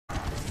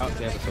Oh,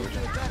 they have a soldier.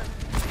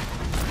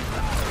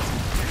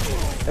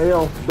 Hey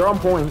yo, they're on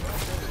point.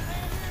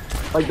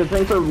 Like the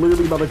tanks are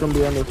literally about to come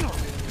behind us.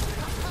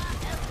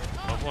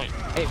 On point.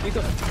 Hey, we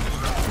go.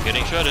 I'm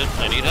getting shredded.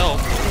 I need help.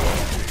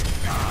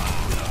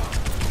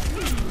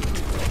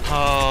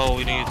 Oh,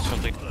 we need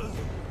something.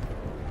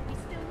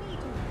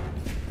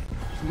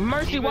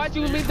 Mercy, why'd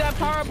you leave that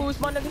power boost,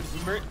 my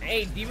nigga?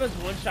 Hey, Diva's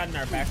one shot in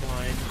our back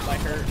line.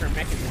 Like her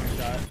mech is one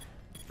shot.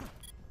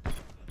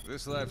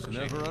 This life's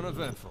never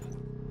uneventful.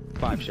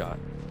 5 shot.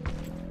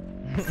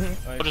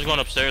 I'm just going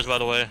upstairs, by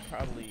the way.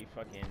 Probably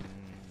fucking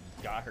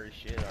got her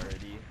shit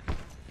already.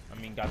 I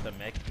mean, got the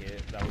mech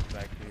kit that was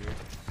back here.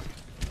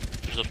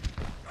 There's a...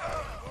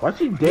 Why's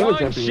she damage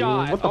One empty?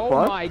 shot. What the Oh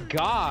fuck? my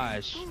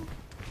gosh.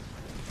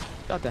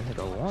 Got that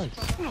nigga once.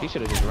 He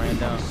should have just ran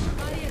down.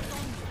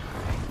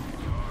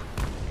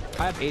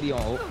 I have 80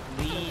 on ult.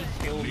 Please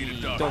kill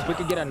me. So if we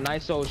could get a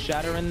nice old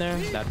shatter in there,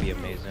 that'd be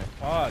amazing.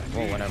 Fuck,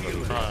 Well, whatever.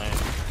 Fine.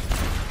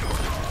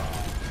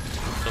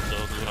 What's up,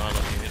 though? 'Cause we don't have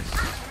any units.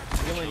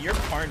 Dylan, your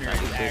partner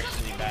is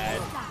actually bad.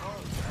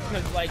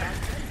 Because, like,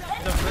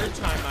 the first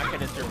time I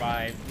could have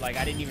survived, like,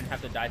 I didn't even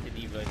have to die to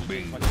Diva.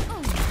 He just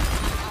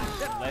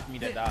fucking left me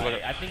to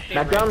die. I think they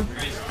Back down.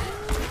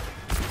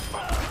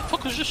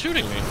 Fuck was just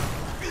shooting me?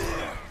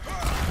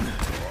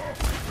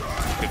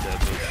 Good dead,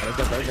 dude. Let's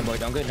go Virgin boy,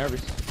 don't get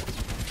nervous.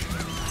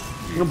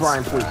 You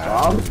Brian, please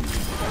stop.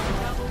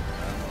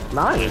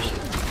 Nice.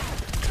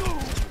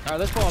 Alright,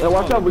 let's fall. Hey,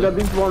 watch out, we got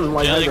these ones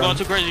like Yeah, high you're going ground.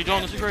 too crazy. You're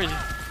going too crazy.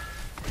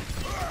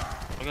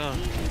 Oh god.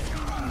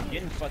 I'm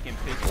getting fucking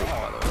pissed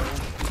off.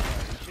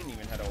 You shouldn't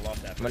even have to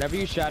lost that. Whenever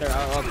you shatter,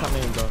 I'll come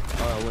in, bro.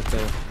 With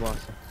the boss.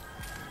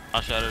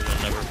 My shatters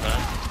are never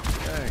fast.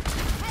 Thanks.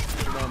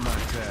 Put on my You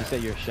tab.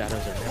 said your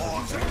shadows are never.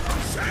 No,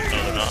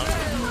 they're not.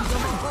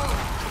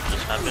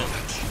 Just happened.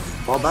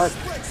 Fall back.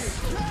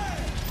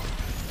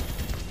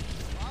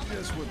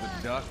 Just what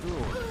the doctor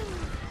ordered.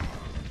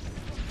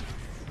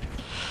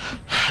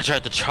 I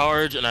tried to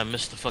charge and I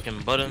missed the fucking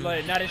button.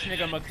 But not this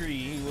nigga Mcree,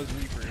 he was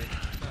Reaper.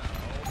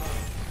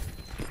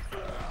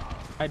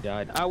 I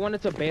died. I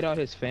wanted to bait out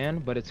his fan,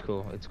 but it's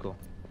cool. It's cool.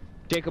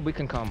 Jacob, we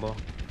can combo.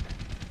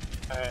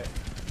 Alright.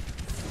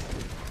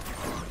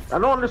 I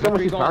don't understand what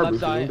Mcree she's going power left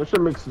boosting. side. This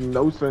shit makes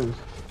no sense.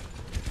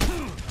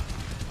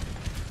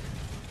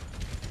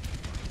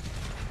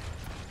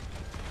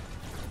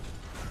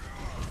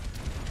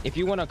 If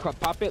you wanna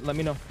pop it, let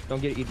me know.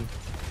 Don't get it eaten.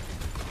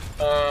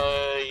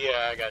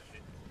 Yeah, I got you.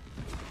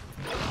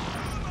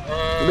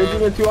 You're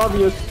making it too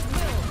obvious.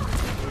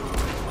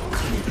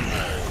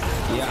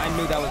 Yeah, I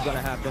knew that was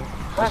gonna happen.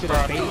 I should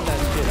have baited that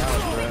shit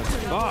out, bro.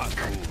 Fuck.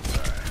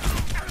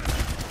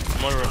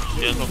 Moira,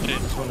 yeah, it's okay.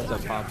 Just wanted to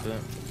pop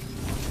it.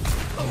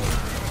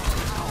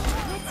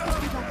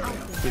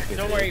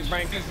 Don't worry,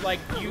 Brian, because, like,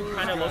 you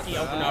kind of low-key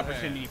opened an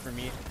opportunity for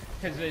me.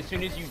 Because as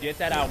soon as you did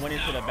that, I went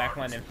into the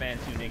backline and fanned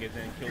 2 niggas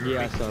and killed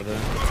Yeah, I saw that.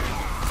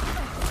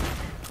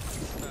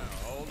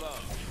 Hold on.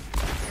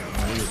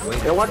 He was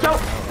waiting. Hey, watch out!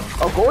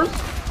 Of course.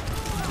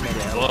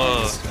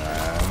 Whoa.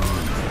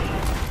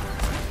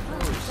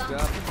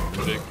 Stop.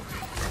 Big.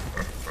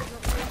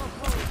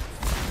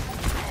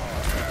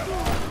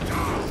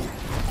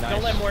 Nice.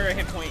 Don't let Moira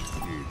hit point.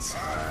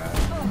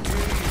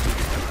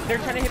 They're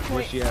trying to hit point.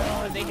 Where's she at?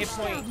 Oh, they hit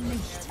point.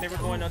 They were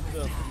going up to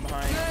the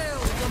behind.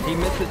 He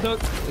missed the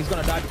hook. He's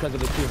gonna die because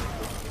of it too.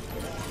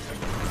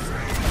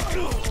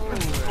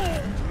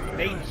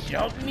 They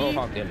jumped me?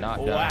 Roadhog did not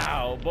die.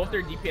 Wow, both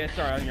their DPS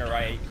are on your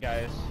right,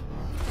 guys.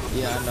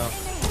 Yeah, I know.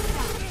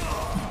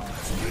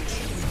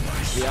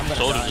 Yeah, I'm gonna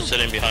Soldiers die. are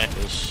sitting behind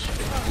us.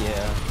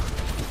 Yeah.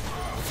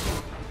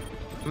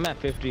 I'm at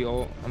 50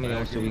 ult. I mean,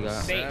 that's what we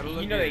got. They,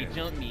 you know they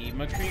jumped me.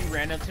 Mcree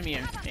ran up to me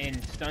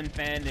and stun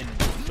fanned, and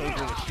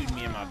Soldier was shooting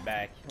me in my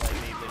back. Like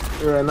they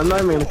literally. Yeah, and I'm not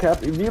even gonna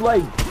cap. If you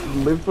like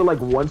live for like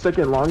 1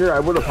 second longer, I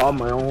would have popped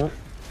my own.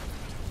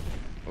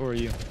 Or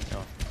you?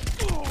 No.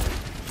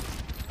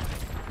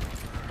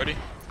 Ready?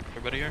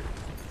 Everybody here?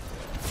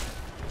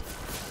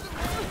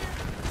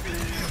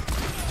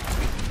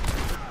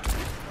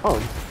 Oh,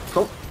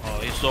 so Oh,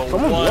 he's so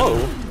someone's one.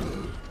 low.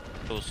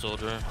 Go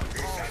soldier.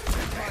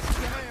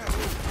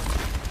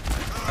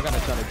 I gotta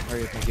try to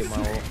hurry up and get my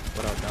ult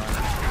without dying.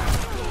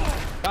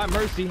 Got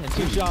Mercy in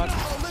 2 shots.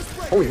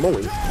 Holy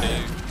moly!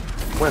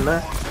 When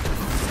that?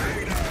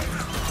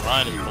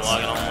 Ryan is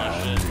blocking all my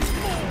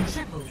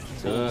shit.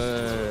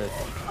 Good.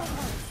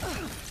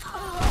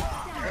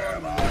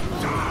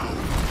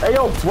 Hey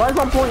yo, Brian's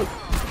on point.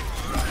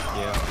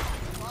 Yeah.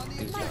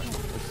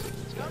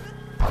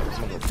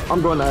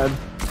 I'm going ahead.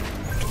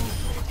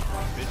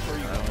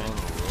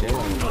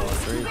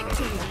 Where you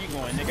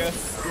going, nigga?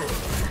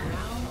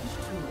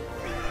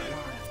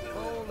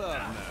 Hold up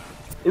now.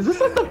 Is this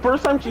like the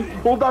first time she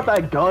pulled out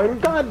that gun?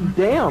 God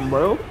damn,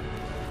 bro.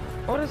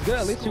 Oh, that's good.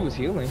 At least she was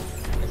healing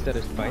instead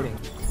of fighting.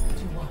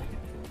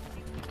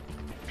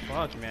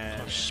 Fuck,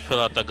 man. Just pull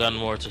out the gun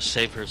more to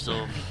save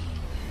herself.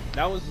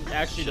 That was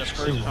actually the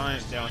first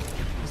time down.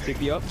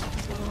 TP up.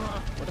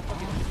 What the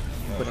fuck is he?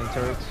 Put in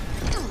turrets.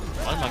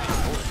 Why am I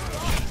getting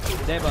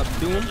pulled? They have a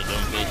Doom Those are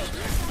dumb bitches.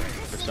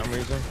 for some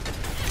reason.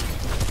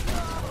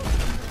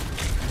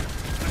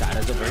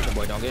 There's a version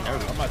boy. Don't get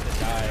nervous. I'm about to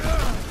die.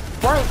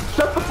 Frank,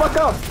 shut the fuck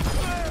up!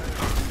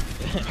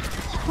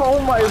 Oh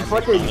my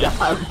fucking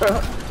god, bro.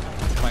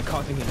 Am I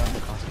causing enough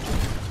to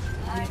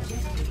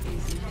concentrate?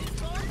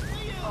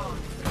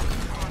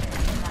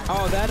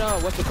 Oh, that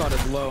what's it called?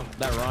 Is low.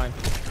 That rhyme.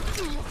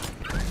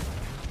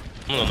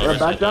 Yeah,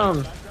 back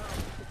down.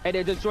 Hey,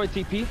 they destroyed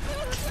TP.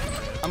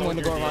 I'm going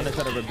to go around and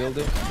try to rebuild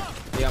it.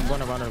 Yeah, I'm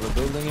going around and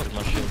rebuilding it.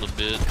 My shield a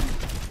bit.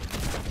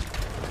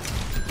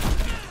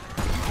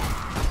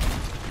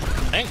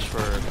 Thanks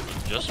for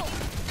just.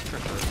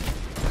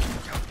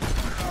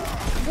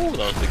 Ooh,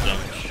 that was big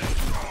damage.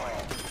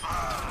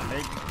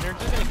 They're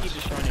just gonna keep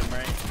destroying him,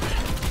 right?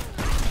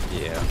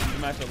 Yeah.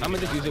 I'm gonna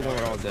just use it when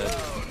we're all dead.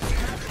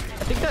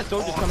 I think that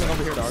soldier's coming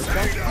over here to our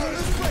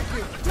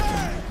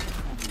side.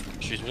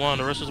 She's one,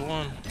 the rest is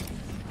one.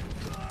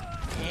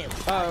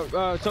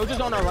 Soldier's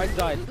on our right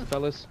side,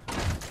 fellas.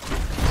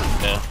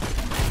 Yeah.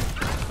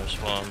 There's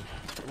one.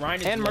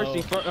 Ryan is And low.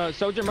 Mercy.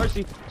 Soldier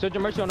Mercy. Soldier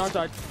Mercy on our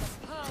side.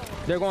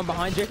 They're going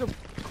behind Jacob.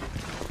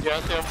 Yeah,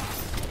 I see him.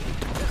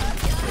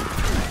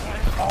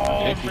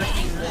 Oh,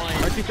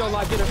 Mercy still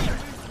alive. Get her.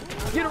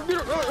 Get her. Get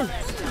her.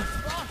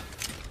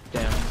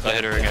 Damn. I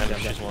hit her again. Damn.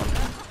 She's one.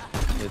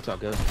 Yeah, it's all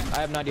good.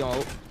 I have 90 on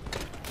ult.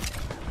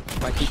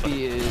 My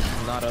TP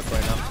is not up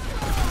right now.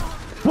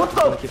 What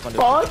the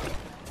fuck?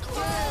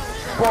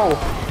 Bro.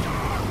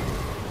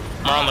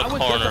 On the I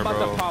was corner, just about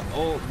bro. to pop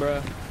ult,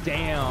 bro.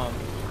 Damn.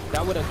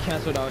 That would have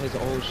canceled out his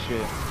old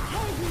shit.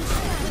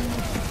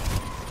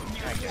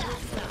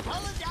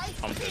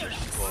 I'm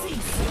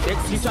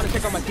finished. He's trying to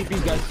check out my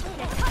TPs, guys.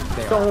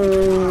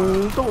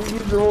 Don't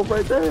use your ult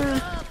right there.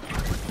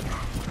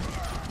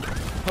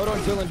 Hold on,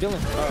 Dylan. Well,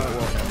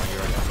 never mind, you're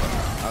right.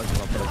 I was just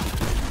gonna put a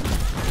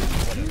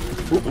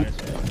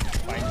TP.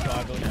 Fight until I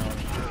go down.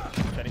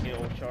 Try to get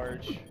ult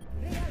charge.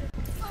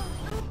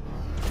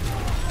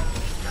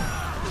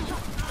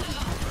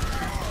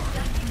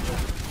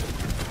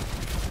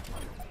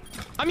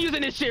 I'm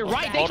using this shit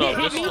right. They Hold can't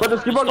up, hit me. But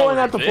just keep on going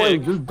at the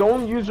flank. Just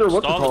don't use your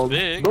what's it Stall is called.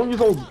 big. Don't use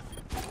those.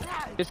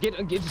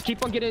 Just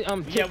keep on getting Yeah,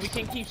 ticks. we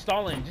can keep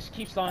stalling. Just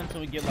keep stalling until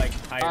we get like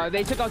higher.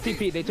 They took out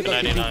TP. They took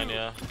out TP. 99,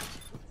 yeah.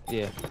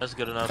 Yeah, That's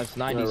good enough. that's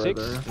 96.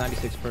 Yeah, right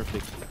 96,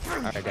 perfect. All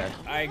right, guys.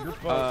 I group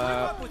All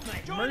up.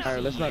 right,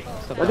 let's not.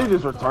 Stop I think that.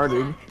 it's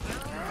retarded.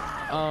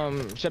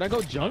 Should I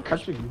go junk?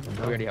 Actually,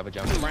 We already have a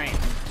junk. Ryan,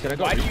 Should I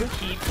go? why do you Reaper?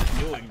 keep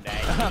doing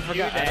that? You I forgot. do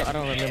that I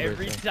don't remember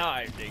every his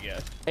time,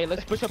 nigga. Hey,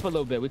 let's push up a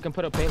little bit. We can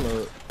put a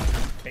payload.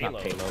 Payload.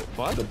 Not payload.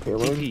 What? The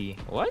payload? TP.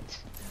 What?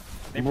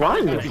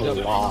 Ryan is a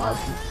lot.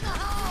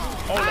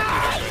 Oh,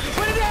 that's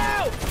Put it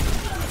out!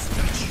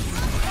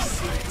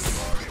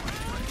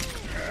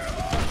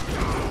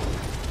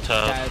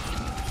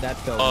 Tough. That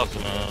felt.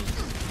 Fuck, man.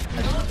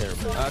 That's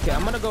terrible. Okay,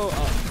 I'm gonna go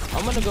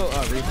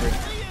Reaper.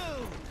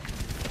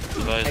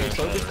 Hey,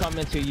 soldiers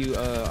coming to you.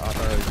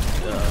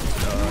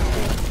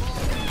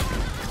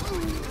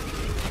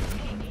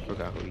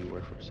 Forgot who you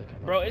were for a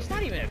second. Bro, it's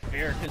not even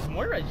fair because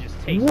Moira just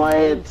takes What?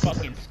 no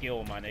fucking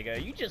skill, my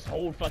nigga. You just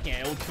hold fucking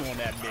L2 on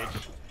that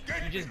bitch.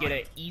 You just get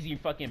an easy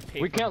fucking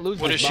pick. We can't lose.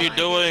 What this is she bot.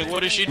 doing?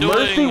 What is she doing?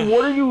 Mercy,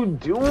 what are you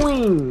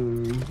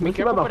doing? Make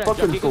sure careful about to for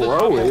that fucking jump. You can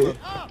throw just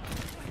it. pop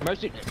over.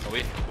 Mercy.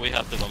 We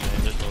have to go, man.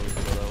 There's no reason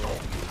to go that way.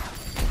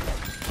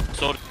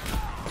 So,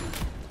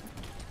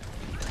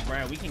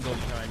 Brian, we can go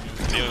behind you.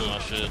 give me my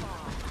shit.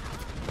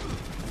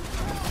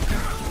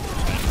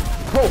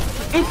 Bro,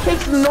 it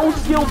takes no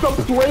skill to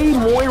play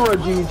Moira,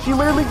 dude. She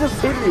literally just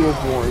hit me with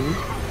one.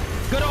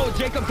 Good old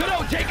Jacob. Good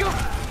old Jacob.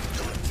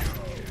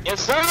 Yes,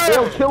 sir!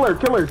 Yo, kill her.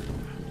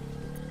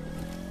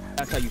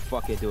 That's how you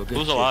fucking do it. Good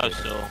Who's shit, alive dude.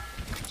 still?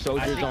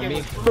 Soldiers think on it me.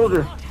 was-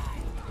 Soldier.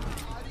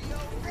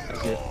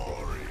 That's it.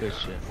 Good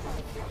shit.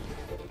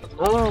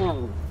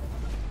 Oh!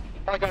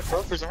 I got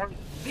buffers on.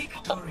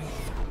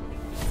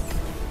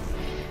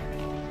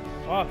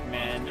 Fuck,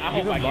 man. I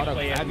You hope I bought can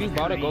play have as you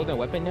bought a Mcree. golden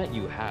weapon yet?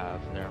 You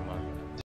have. Never mind.